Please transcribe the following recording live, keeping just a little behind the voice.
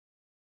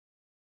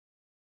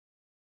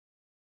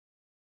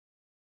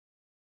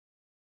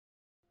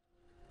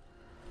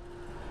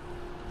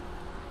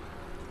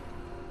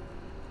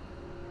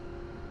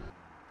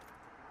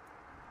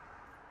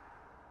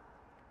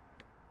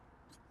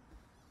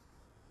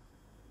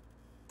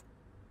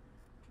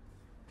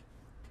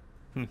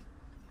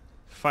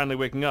Finally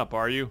waking up,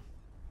 are you?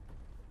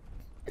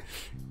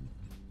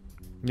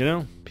 You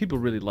know, people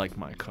really like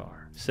my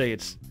car. Say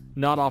it's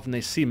not often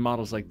they see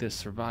models like this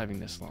surviving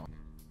this long.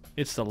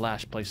 It's the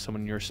last place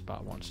someone in your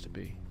spot wants to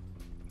be.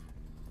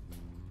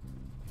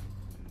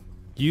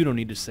 You don't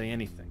need to say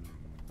anything.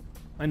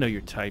 I know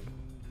your type.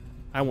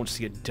 I won't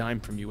see a dime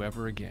from you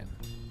ever again.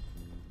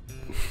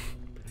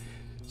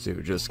 So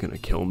you're just gonna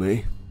kill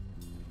me?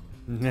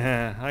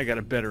 Nah, I got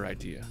a better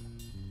idea.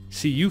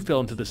 See, you fell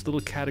into this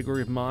little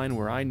category of mine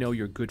where I know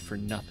you're good for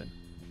nothing.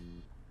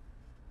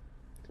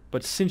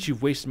 But since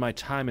you've wasted my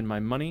time and my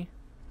money,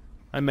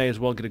 I may as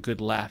well get a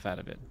good laugh out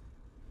of it.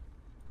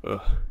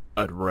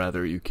 I'd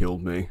rather you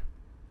killed me.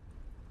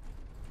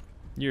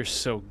 You're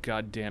so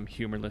goddamn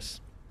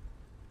humorless.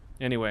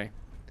 Anyway,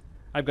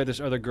 I've got this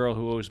other girl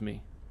who owes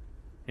me,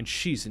 and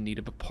she's in need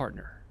of a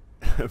partner.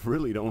 I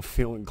really don't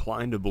feel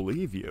inclined to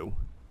believe you.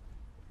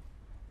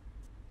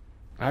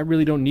 I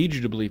really don't need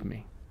you to believe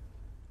me,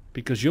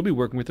 because you'll be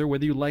working with her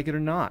whether you like it or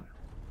not.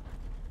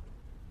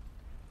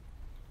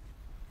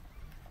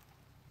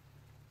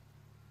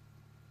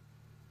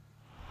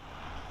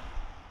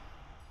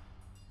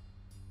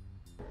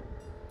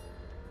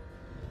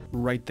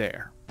 Right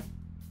there.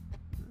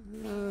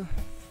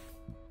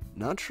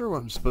 Not sure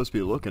what I'm supposed to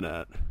be looking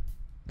at.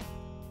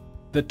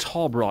 The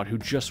tall broad who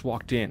just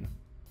walked in.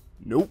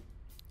 Nope.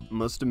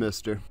 Must have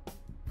missed her.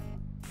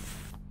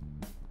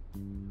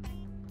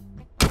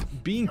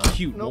 Being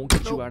cute won't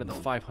get you out of the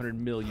 500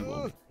 mil you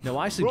owe me. Now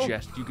I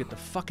suggest you get the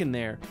fuck in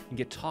there and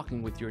get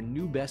talking with your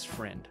new best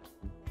friend.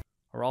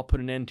 Or I'll put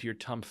an end to your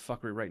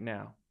tomfuckery right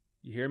now.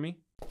 You hear me?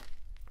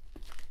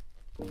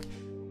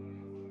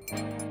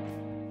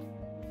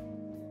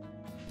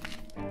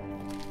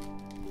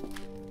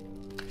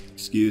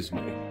 Excuse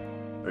me.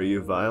 Are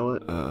you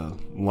Violet?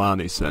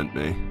 Lonnie sent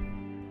me.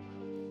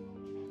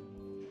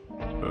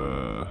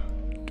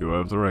 Do I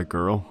have the right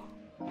girl?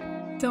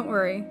 Don't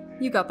worry,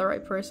 you got the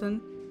right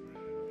person.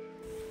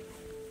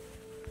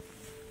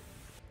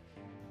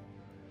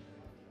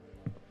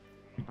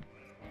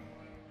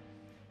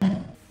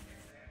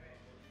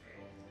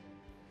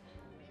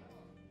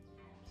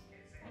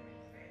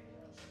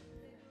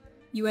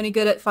 You any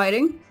good at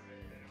fighting?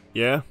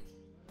 Yeah?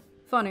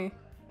 Funny.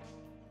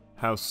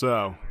 How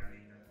so?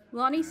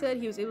 Lonnie said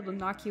he was able to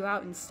knock you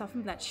out and stuff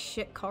him in that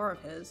shit car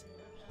of his.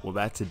 Well,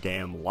 that's a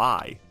damn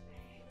lie.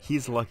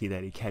 He's lucky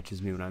that he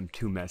catches me when I'm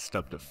too messed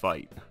up to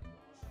fight.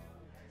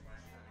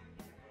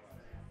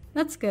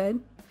 That's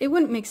good. It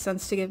wouldn't make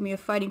sense to give me a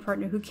fighting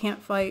partner who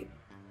can't fight.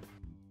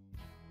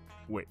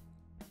 Wait,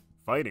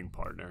 fighting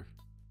partner?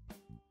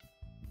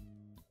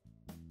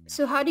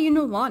 So how do you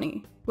know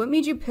Lonnie? What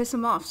made you piss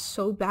him off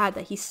so bad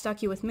that he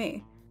stuck you with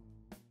me?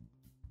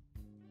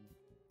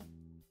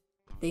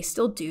 They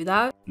still do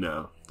that?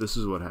 No, this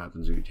is what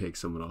happens when you take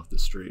someone off the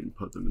street and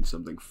put them in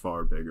something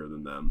far bigger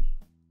than them.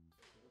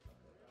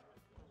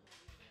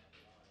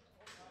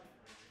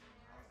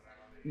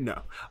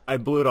 No, I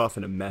blew it off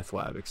in a meth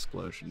lab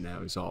explosion.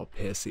 Now he's all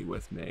pissy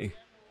with me.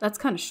 That's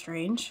kind of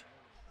strange.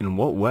 In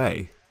what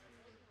way?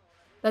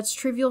 That's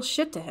trivial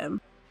shit to him.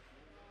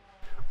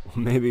 Well,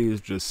 maybe he's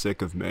just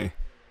sick of me.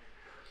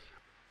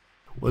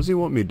 What does he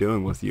want me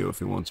doing with you if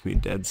he wants me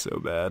dead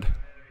so bad?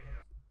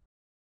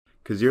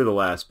 Because you're the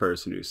last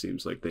person who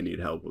seems like they need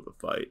help with a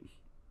fight.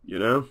 You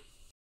know?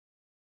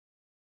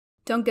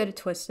 Don't get it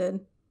twisted.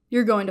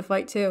 You're going to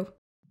fight too.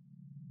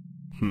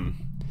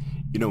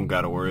 You don't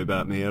gotta worry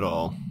about me at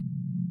all.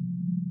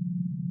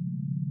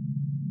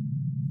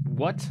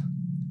 What?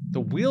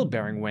 The wheel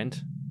bearing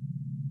went?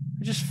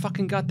 I just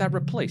fucking got that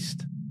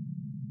replaced.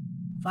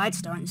 Fight's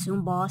starting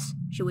soon, boss.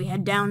 Should we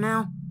head down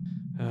now?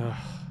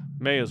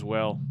 May as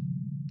well.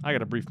 I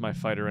gotta brief my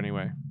fighter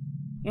anyway.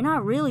 You're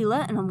not really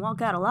letting him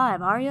walk out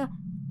alive, are you?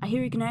 I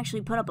hear you can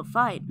actually put up a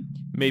fight.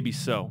 Maybe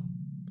so,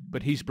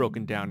 but he's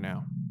broken down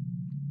now.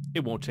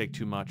 It won't take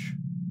too much.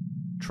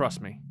 Trust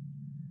me.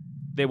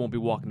 They won't be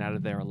walking out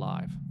of there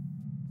alive.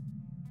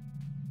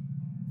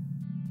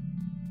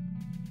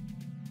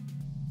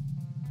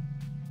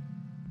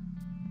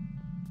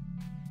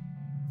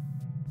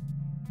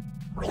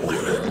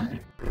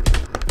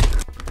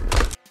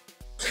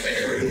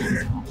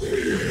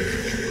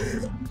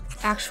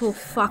 Actual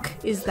fuck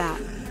is that?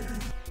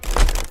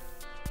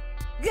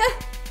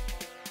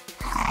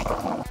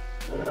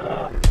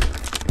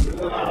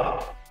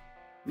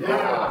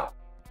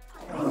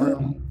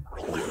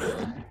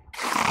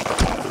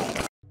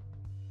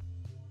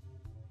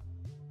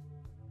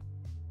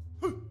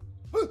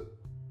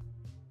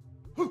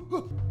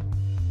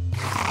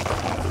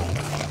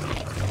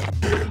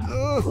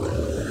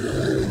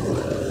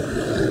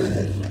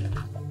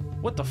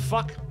 What the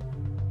fuck?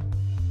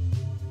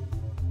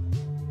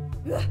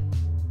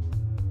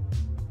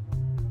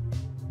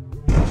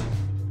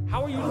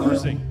 How are you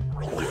losing?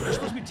 You're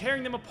supposed to be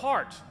tearing them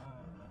apart.